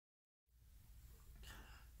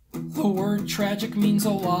The word tragic means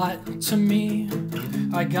a lot to me.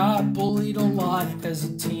 I got bullied a lot as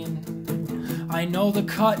a teen. I know the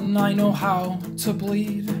cut and I know how to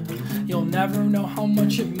bleed. You'll never know how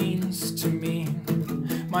much it means to me.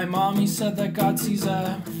 My mommy said that God sees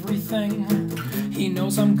everything. He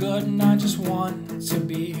knows I'm good and I just want to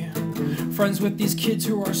be friends with these kids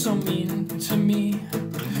who are so mean to me.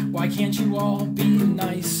 Why can't you all be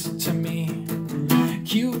nice to me?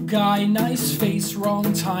 Cute guy, nice face,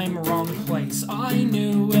 wrong time, wrong place. I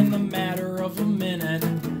knew in the matter of a minute.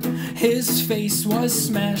 His face was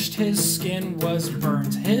smashed, his skin was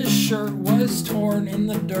burnt, his shirt was torn in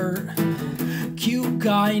the dirt. Cute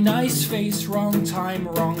guy, nice face, wrong time,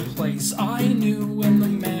 wrong place. I knew in the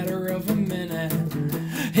matter of a minute.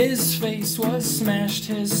 His face was smashed,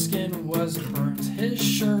 his skin was burnt, his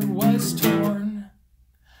shirt was torn.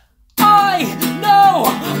 I know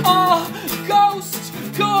a ghost,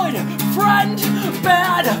 good friend,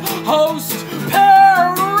 bad host,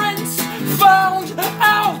 parents found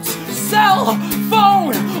out, cell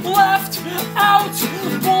phone left out,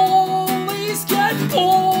 bullies get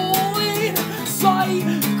bullied,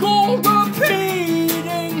 cycle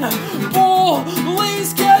repeating,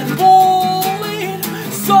 bullies get bullied,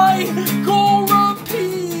 cycle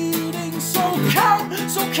repeating. So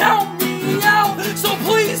count me out, so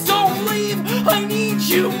please don't leave. I need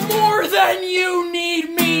you more than you need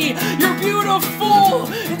me. You're beautiful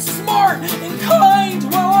and smart and kind,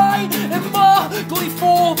 while I am ugly,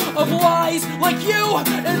 full of lies. Like you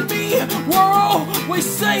and me, we're always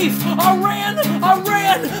safe. I ran the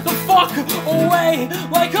fuck away,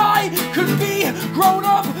 like I could be grown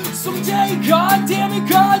up someday. God damn it,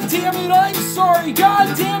 I'm sorry.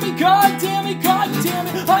 God damn it, I'm sorry. God damn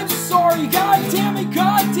it, I'm sorry. God damn it,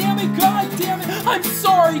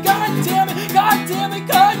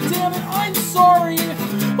 I'm sorry.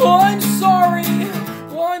 Oh,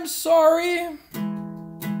 I'm sorry.